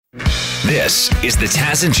This is the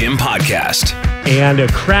Taz and Jim podcast. And a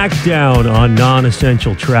crackdown on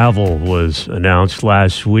non-essential travel was announced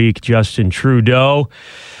last week. Justin Trudeau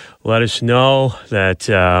let us know that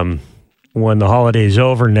when the holiday's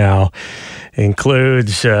over now,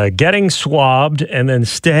 includes getting swabbed and then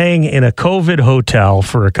staying in a COVID hotel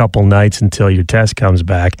for a couple nights until your test comes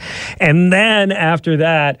back. And then after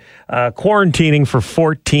that, quarantining for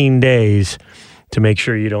 14 days to make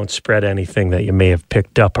sure you don't spread anything that you may have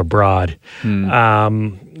picked up abroad.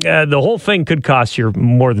 The whole thing could cost you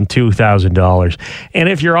more than $2,000. And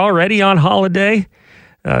if you're already on holiday,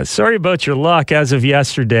 sorry about your luck. As of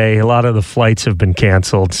yesterday, a lot of the flights have been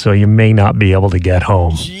canceled, so you may not be able to get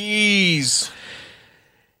home. Jeez.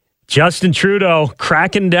 Justin Trudeau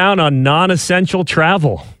cracking down on non-essential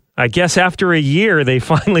travel. I guess after a year, they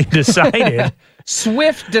finally decided...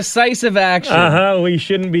 Swift, decisive action. We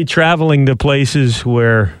shouldn't be traveling to places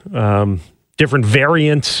where different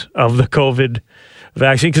variants of the COVID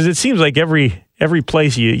vaccine, because it seems like every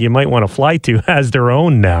place you might want to fly to has their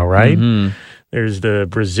own now, right? Mm-hmm. There's the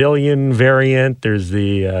Brazilian variant. There's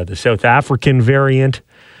the South African variant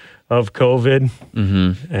of COVID.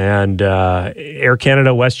 Mm-hmm. And Air Canada,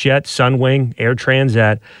 WestJet, Sunwing, Air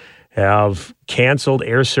Transat have canceled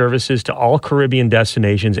air services to all Caribbean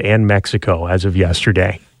destinations and Mexico as of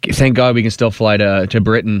yesterday. Thank God we can still fly to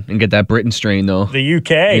Britain and get that Britain strain, though. The UK.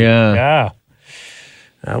 Yeah.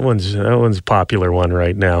 That one's a popular one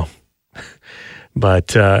right now.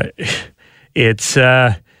 But it's...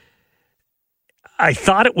 I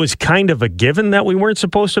thought it was kind of a given that we weren't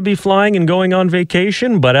supposed to be flying and going on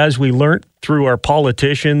vacation, but as we learned through our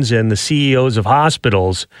politicians and the CEOs of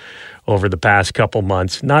hospitals over the past couple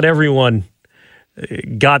months, not everyone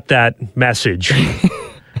got that message.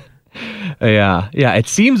 Yeah, it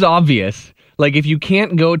seems obvious. Like, if you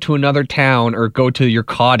can't go to another town or go to your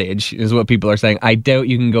cottage, is what people are saying, I doubt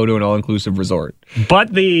you can go to an all-inclusive resort.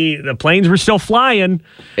 But the planes were still flying.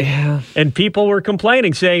 Yeah. And people were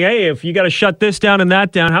complaining, saying, hey, if you got to shut this down and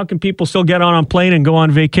that down, how can people still get on a plane and go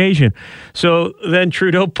on vacation? So then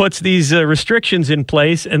Trudeau puts these restrictions in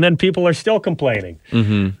place, and then people are still complaining.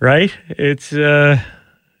 Mm-hmm. Right? It's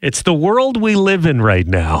the world we live in right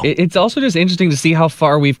now. It's also just interesting to see how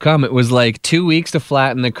far we've come. It was like 2 weeks to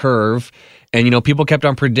flatten the curve. And, people kept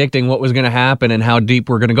on predicting what was going to happen and how deep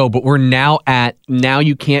we're going to go. But we're now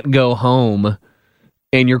you can't go home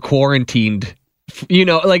and you're quarantined.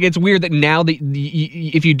 It's weird that now that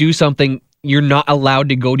if you do something, you're not allowed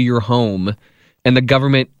to go to your home. And the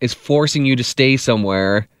government is forcing you to stay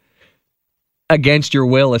somewhere against your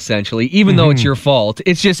will, essentially, even though it's your fault.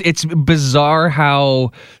 It's bizarre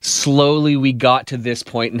how slowly we got to this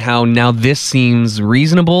point and how now this seems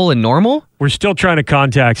reasonable and normal. We're still trying to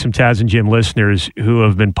contact some Taz and Jim listeners who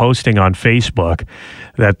have been posting on Facebook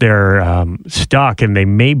that they're stuck, and they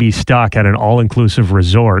may be stuck at an all-inclusive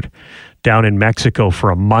resort down in Mexico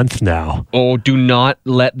for a month now. Oh, do not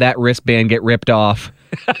let that wristband get ripped off.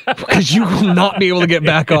 Because you will not be able to get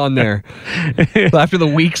back on there after the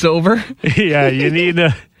week's over. Yeah, you need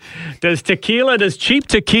does cheap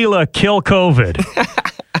tequila kill COVID?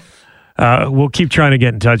 We'll keep trying to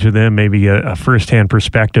get in touch with them, maybe a first-hand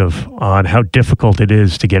perspective on how difficult it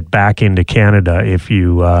is to get back into Canada if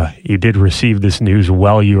you did receive this news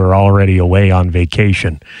while you are already away on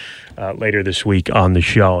vacation later this week on the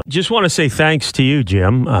show. Just want to say thanks to you,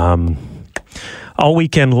 Jim, all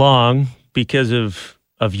weekend long because of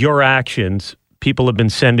your actions. People have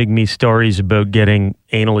been sending me stories about getting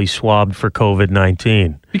anally swabbed for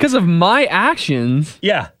COVID-19. Because of my actions?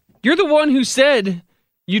 Yeah. You're the one who said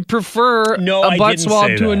you'd prefer a butt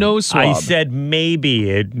swab to a nose swab. I said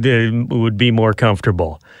maybe it would be more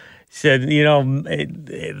comfortable. Said,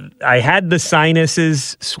 I had the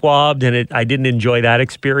sinuses swabbed and I didn't enjoy that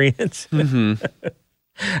experience. Mm-hmm.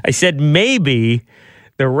 I said maybe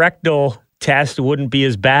the rectal test wouldn't be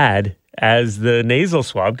as bad as the nasal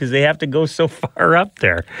swab because they have to go so far up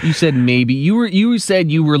there. You said maybe. You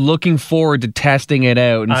said you were looking forward to testing it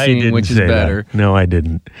out and seeing which is better. That. No, I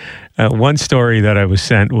didn't. One story that I was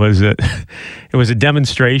sent was it was a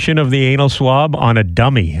demonstration of the anal swab on a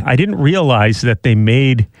dummy. I didn't realize that they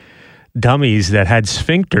made dummies that had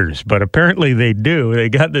sphincters, but apparently they do. They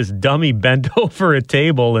got this dummy bent over a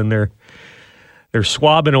table and they're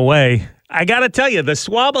swabbing away. I got to tell you, the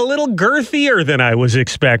swab a little girthier than I was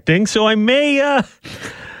expecting, so I may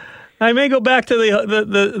go back to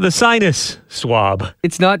the sinus swab.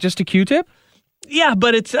 It's not just a Q-tip? Yeah,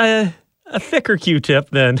 but it's a thicker Q-tip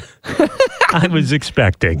than I was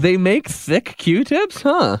expecting. They make thick Q-tips?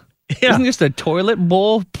 Huh. Yeah. Isn't just a toilet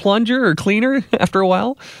bowl plunger or cleaner after a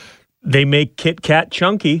while? They make Kit Kat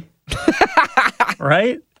chunky,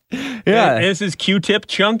 right? Yeah. This is Q-tip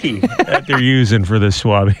chunky that they're using for the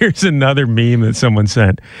swab. Here's another meme that someone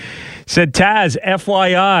sent. Said, Taz,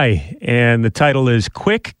 FYI, and the title is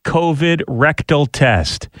Quick COVID Rectal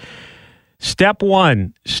Test. Step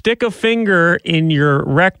 1, stick a finger in your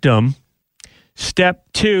rectum. Step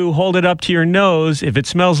 2, hold it up to your nose. If it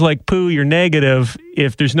smells like poo, you're negative.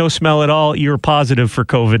 If there's no smell at all, you're positive for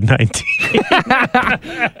COVID-19.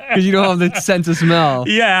 Because you don't have the sense of smell.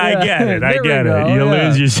 Yeah, I get it. I get it. You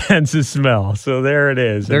lose your sense of smell. So there it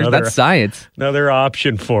is. That's science. Another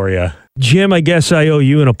option for you. Jim, I guess I owe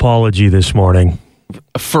you an apology this morning.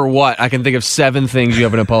 For what? I can think of 7 things you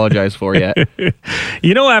haven't apologized for yet.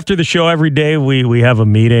 You know, after the show every day, we have a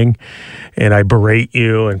meeting, and I berate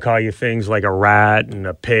you and call you things like a rat and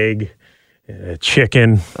a pig, and a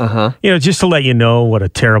chicken. Uh-huh. You know, just to let you know what a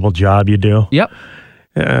terrible job you do. Yep.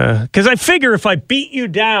 Because I figure if I beat you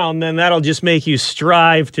down, then that'll just make you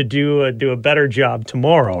strive to do a better job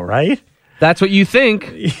tomorrow, right? That's what you think.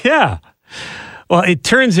 Yeah. Well, it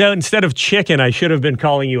turns out instead of chicken, I should have been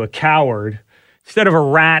calling you a coward. Instead of a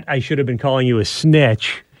rat, I should have been calling you a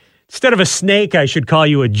snitch. Instead of a snake, I should call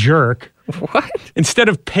you a jerk. What? Instead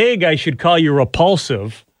of pig, I should call you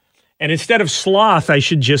repulsive. And instead of sloth, I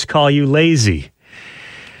should just call you lazy.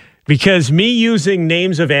 Because me using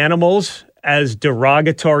names of animals as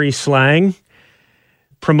derogatory slang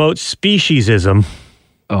promotes speciesism.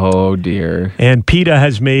 Oh, dear. And PETA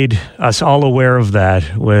has made us all aware of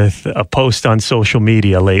that with a post on social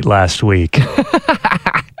media late last week.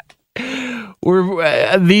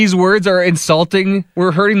 These words are insulting.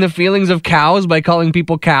 We're hurting the feelings of cows by calling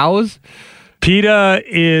people cows. PETA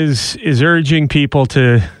is urging people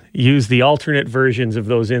to use the alternate versions of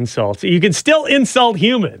those insults. You can still insult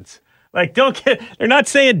humans. Like, they're not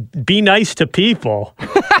saying be nice to people,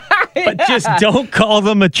 but just don't call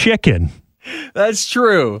them a chicken. That's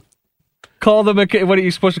true. Call them what are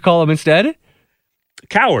you supposed to call them instead?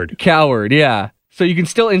 Coward. Coward, yeah. So you can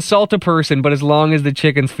still insult a person, but as long as the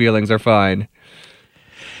chicken's feelings are fine.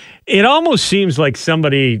 It almost seems like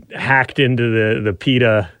somebody hacked into the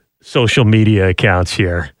PETA social media accounts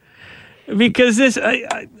here, because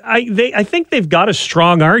I think they've got a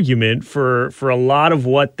strong argument for a lot of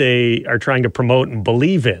what they are trying to promote and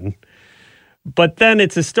believe in. But then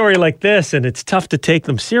it's a story like this, and it's tough to take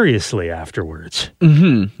them seriously afterwards.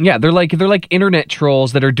 Mm-hmm. Yeah, they're like internet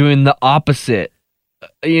trolls that are doing the opposite.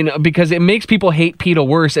 You know, because it makes people hate PETA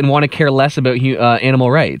worse and want to care less about animal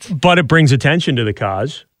rights. But it brings attention to the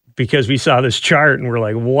cause, because we saw this chart and we're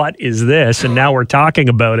like, what is this? And now we're talking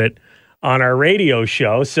about it on our radio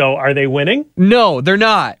show. So are they winning? No, they're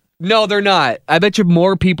not. No, they're not. I bet you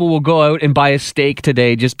more people will go out and buy a steak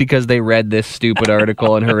today just because they read this stupid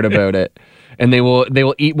article and heard about it. And they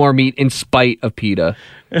will eat more meat in spite of PETA.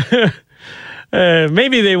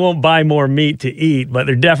 Maybe they won't buy more meat to eat, but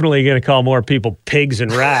they're definitely going to call more people pigs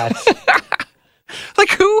and rats. Like,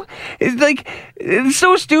 who? It's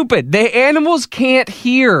so stupid. The animals can't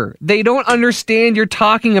hear. They don't understand you're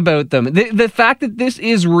talking about them. The fact that this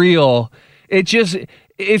is real, it's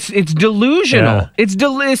delusional.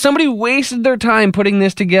 Yeah. Somebody wasted their time putting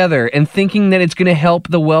this together and thinking that it's going to help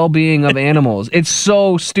the well-being of animals. It's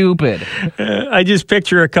so stupid. I just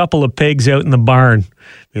picture a couple of pigs out in the barn.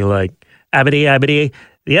 Be like, Abity, Abity.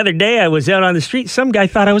 The other day I was out on the street. Some guy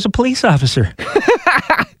thought I was a police officer.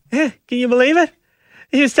 Yeah, can you believe it?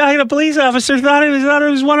 He was talking to a police officer, thought it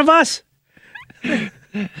was one of us.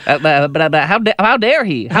 But how dare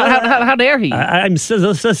he? How dare he? I'm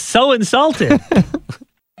so insulted.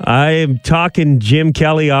 I am talking Jim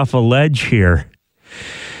Kelly off a ledge here.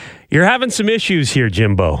 You're having some issues here,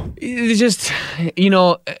 Jimbo. It's just,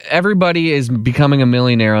 everybody is becoming a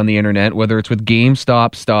millionaire on the internet, whether it's with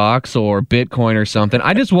GameStop stocks or Bitcoin or something.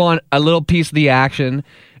 I just want a little piece of the action.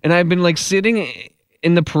 And I've been sitting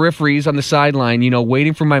in the peripheries on the sideline,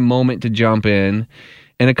 waiting for my moment to jump in.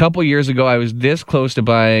 And a couple years ago, I was this close to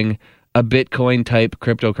buying a Bitcoin type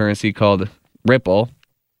cryptocurrency called Ripple.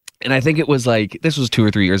 And I think it was this was 2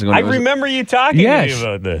 or 3 years ago. I remember you talking to me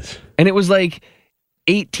about this. And it was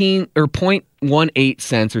 18 or 0.18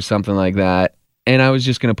 cents or something like that. And I was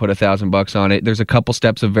just going to put $1,000 on it. There's a couple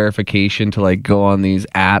steps of verification to go on these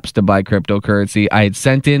apps to buy cryptocurrency. I had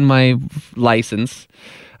sent in my license.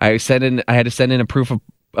 I had to send in a proof of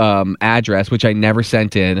address, which I never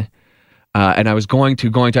sent in. And I was going to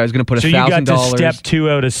put $1,000. So you got to step 2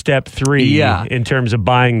 out of step 3 in terms of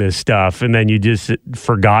buying this stuff, and then you just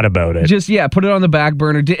forgot about it. Put it on the back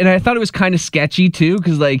burner. And I thought it was kind of sketchy too,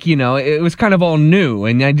 because it was kind of all new,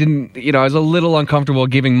 and I didn't, I was a little uncomfortable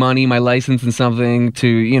giving money, my license and something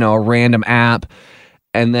to, a random app.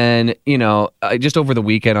 And then, just over the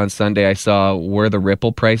weekend on Sunday, I saw where the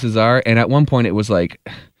Ripple prices are. And at one point it was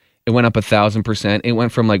It went up 1,000%. It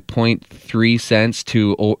went from like 0.3 cents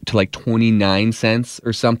to like 29 cents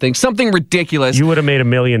or something ridiculous. You would have made $1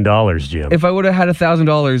 million, Jim. If I would have had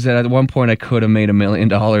 $1,000, at one point I could have made $1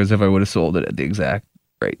 million if I would have sold it at the exact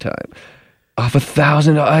right time. Off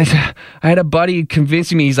 $1,000, I had a buddy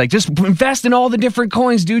convincing me. He's like, just invest in all the different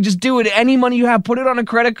coins, dude. Just do it. Any money you have, put it on a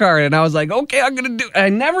credit card. And I was like, okay, I'm gonna do it. I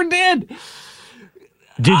never did.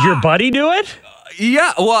 Did your buddy do it?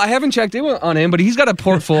 Yeah, well, I haven't checked in on him, but he's got a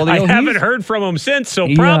portfolio. I haven't heard from him since,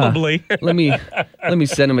 so probably. let me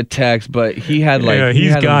send him a text. But he had like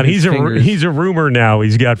he's gone. He's a rumor now.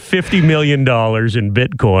 He's got $50 million in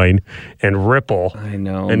Bitcoin and Ripple. I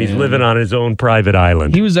know, and he's living on his own private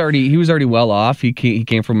island. He was already well off. He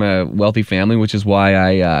came from a wealthy family, which is why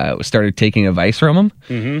I started taking advice from him,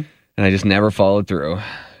 and I just never followed through.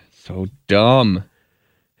 So dumb.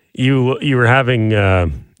 You were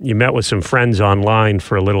having. You met with some friends online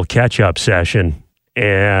for a little catch-up session,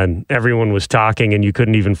 and everyone was talking, and you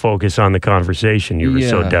couldn't even focus on the conversation. You were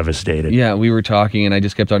so devastated. Yeah, we were talking, and I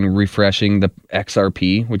just kept on refreshing the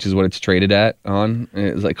XRP, which is what it's traded at on.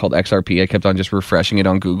 It's like called XRP. I kept on just refreshing it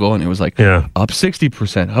on Google, and it was like up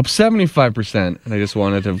 60%, up 75%, and I just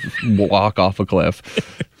wanted to walk off a cliff.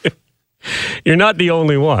 You're not the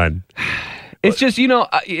only one. It's just,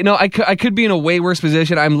 I could be in a way worse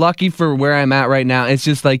position. I'm lucky for where I'm at right now. It's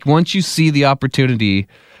just like once you see the opportunity,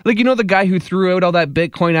 like, the guy who threw out all that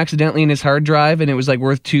Bitcoin accidentally in his hard drive and it was like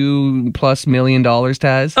worth $2+ million,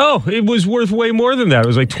 Taz. Oh, it was worth way more than that. It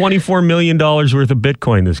was like $24 million worth of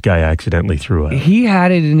Bitcoin this guy accidentally threw out. He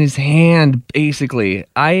had it in his hand, basically.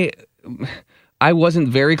 I wasn't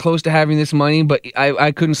very close to having this money, but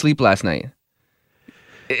I couldn't sleep last night.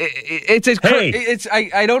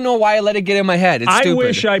 I don't know why I let it get in my head. It's stupid. I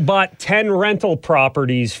wish I bought 10 rental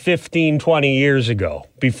properties 15, 20 years ago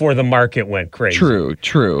before the market went crazy.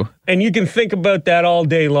 True. And you can think about that all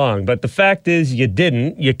day long. But the fact is you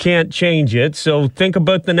didn't. You can't change it. So think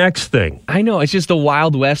about the next thing. I know. It's just the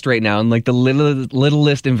Wild West right now. And like the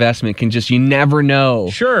littlest investment can just, you never know.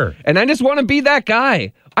 Sure. And I just want to be that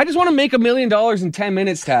guy. I just want to make $1 million in 10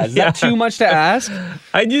 minutes, Taz. Is that too much to ask?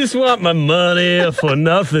 I just want my money for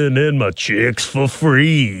nothing and my chicks for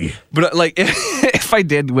free. But like, if I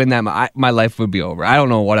did win that, my life would be over. I don't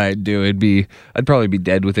know what I'd do. I'd probably be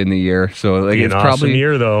dead within the year. So like, it's probably an awesome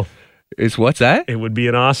year, though. It's what's that? It would be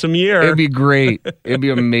an awesome year. It'd be great. It'd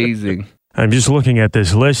be amazing. I'm just looking at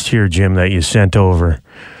this list here, Jim, that you sent over.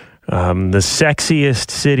 The sexiest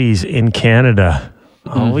cities in Canada.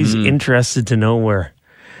 Always interested to know where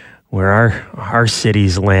our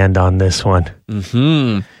cities land on this one.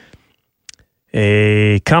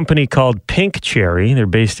 A company called Pink Cherry. They're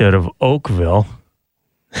based out of Oakville.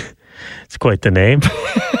 It's quite the name.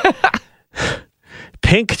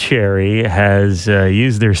 Pink Cherry has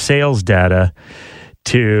used their sales data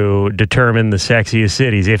to determine the sexiest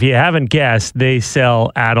cities. If you haven't guessed, they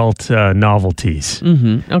sell adult novelties.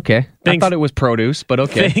 Okay. I thought it was produce, but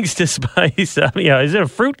okay. Thanks to spice up. Is it a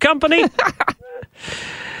fruit company?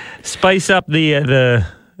 Spice up the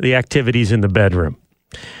activities in the bedroom.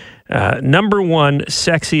 Number one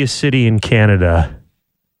sexiest city in Canada.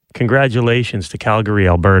 Congratulations to Calgary,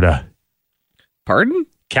 Alberta. Pardon?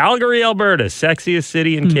 Calgary, Alberta, sexiest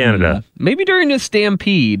city in Canada. Maybe during the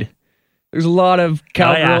Stampede. There's a lot of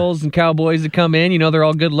cowgirls and cowboys that come in. They're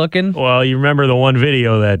all good looking. Well, you remember the one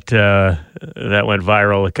video that went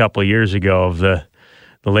viral a couple of years ago of the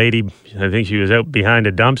lady, I think she was out behind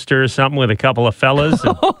a dumpster or something with a couple of fellas.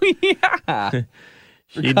 Oh, yeah.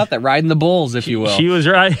 Forgot that, riding the bulls, if you will. She was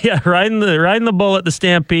riding the bull at the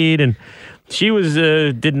Stampede, and she was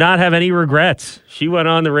did not have any regrets. She went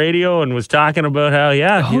on the radio and was talking about how,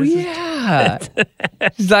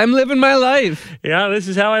 I'm living my life. Yeah, this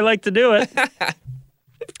is how I like to do it.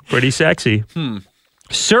 Pretty sexy.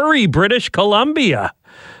 Surrey, British Columbia,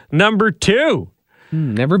 number 2.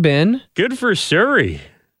 Never been. Good for Surrey.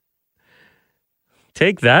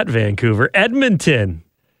 Take that, Vancouver. Edmonton.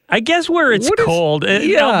 I guess where it's cold.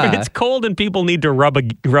 It's cold and people need to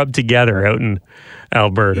rub together out in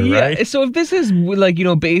Alberta, right? So if this is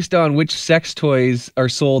based on which sex toys are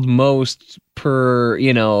sold most per,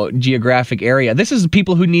 geographic area, this is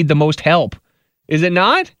people who need the most help. Is it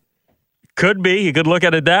not? Could be. You could look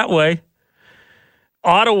at it that way.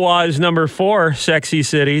 Ottawa is number 4, sexy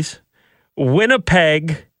cities.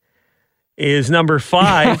 Winnipeg is number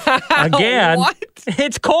 5. Again, what?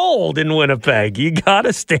 It's cold in Winnipeg. You got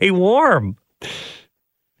to stay warm.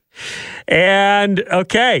 And,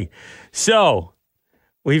 okay, so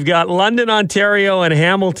we've got London, Ontario, and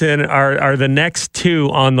Hamilton are the next 2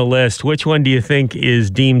 on the list. Which one do you think is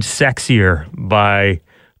deemed sexier by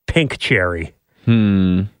Pink Cherry?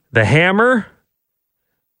 The Hammer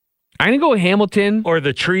I'm going to go with Hamilton. or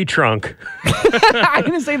the tree trunk? I'm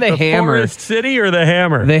going to say the Hammer. Forest City or the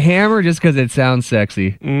Hammer? The Hammer, just because it sounds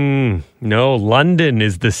sexy. No, London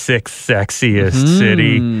is the 6th sexiest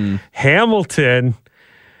city. Hamilton,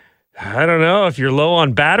 I don't know if you're low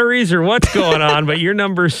on batteries or what's going on, but you're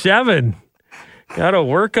number 7. Got to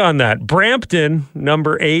work on that. Brampton,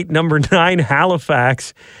 number 8. Number 9,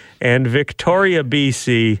 Halifax. And Victoria,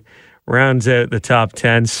 BC, rounds out the top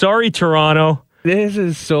 10. Sorry, Toronto. This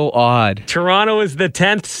is so odd. Toronto is the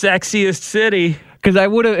 10th sexiest city. Because I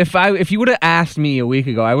would have, if you would have asked me a week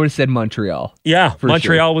ago, I would have said Montreal. Yeah,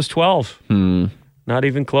 Montreal sure. was 12. Not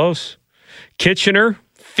even close. Kitchener,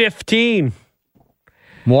 15.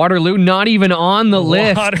 Waterloo, not even on the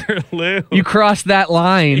list. Waterloo. You cross that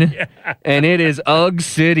line, and it is Ugg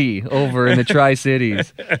City over in the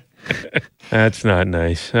Tri-Cities. That's not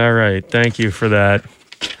nice. All right. Thank you for that.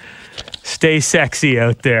 Stay sexy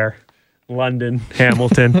out there. London,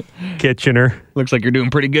 Hamilton, Kitchener. Looks like you're doing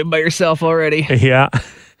pretty good by yourself already. Yeah.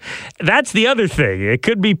 That's the other thing. It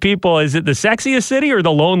could be people, is it the sexiest city or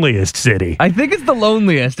the loneliest city? I think it's the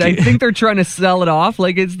loneliest. I think they're trying to sell it off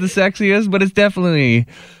like it's the sexiest, but it's definitely...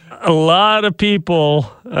 A lot of people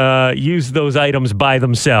use those items by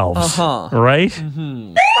themselves. Right?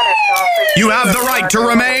 You have the right to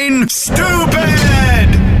remain stupid.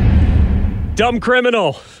 Dumb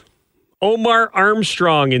criminal. Omar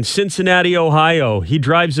Armstrong in Cincinnati, Ohio. He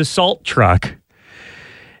drives a salt truck.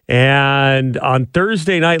 And on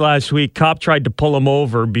Thursday night last week, cop tried to pull him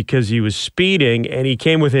over because he was speeding, and he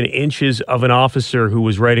came within inches of an officer who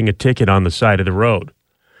was writing a ticket on the side of the road.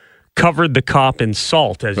 Covered the cop in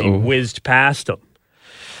salt as he whizzed past him.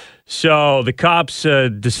 So the cops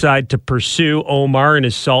decide to pursue Omar in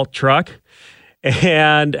his salt truck.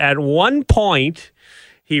 And at one point,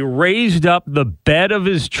 he raised up the bed of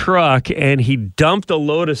his truck and he dumped a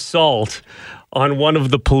load of salt on one of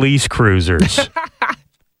the police cruisers.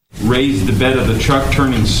 Raised the bed of the truck,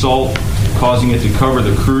 turning salt, causing it to cover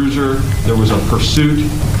the cruiser. There was a pursuit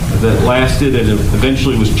that lasted and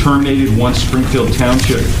eventually was terminated once Springfield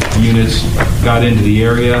Township units got into the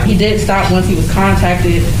area. He did stop once he was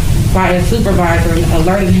contacted by a supervisor and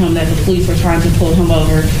alerted him that the police were trying to pull him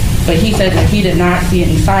over. But he said that he did not see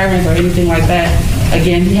any sirens or anything like that.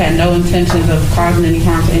 Again, he had no intentions of causing any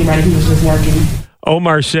harm to anybody. He was just working.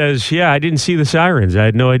 Omar says, yeah, I didn't see the sirens. I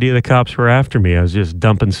had no idea the cops were after me. I was just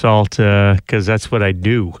dumping salt because that's what I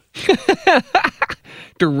do.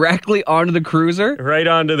 Directly onto the cruiser? Right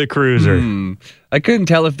onto the cruiser. I couldn't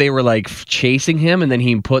tell if they were like chasing him and then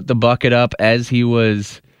he put the bucket up as he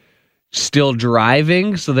was still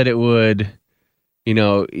driving so that it would,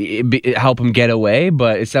 help him get away.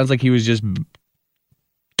 But it sounds like he was just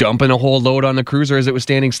dumping a whole load on the cruiser as it was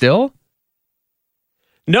standing still.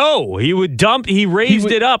 No, he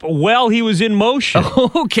raised it up while he was in motion.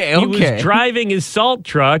 Okay. He was driving his salt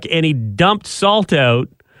truck and he dumped salt out.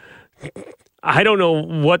 I don't know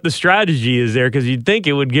what the strategy is there because you'd think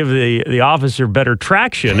it would give the officer better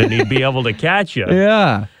traction and he'd be able to catch you.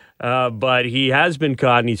 Yeah. But he has been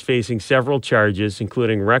caught and he's facing several charges,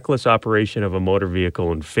 including reckless operation of a motor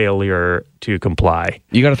vehicle and failure to comply.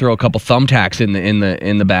 You got to throw a couple thumbtacks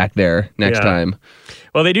in the back there next time.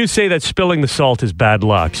 Well, they do say that spilling the salt is bad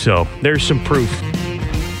luck, so there's some proof.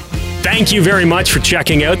 Thank you very much for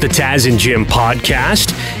checking out the Taz and Jim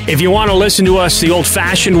podcast. If you want to listen to us the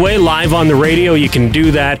old-fashioned way, live on the radio, you can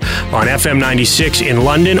do that on FM 96 in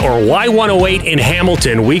London or Y108 in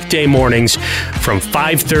Hamilton, weekday mornings from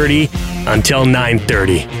 5:30 until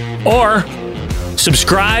 9:30. Or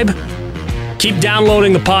subscribe, keep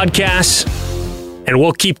downloading the podcasts, and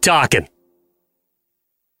we'll keep talking.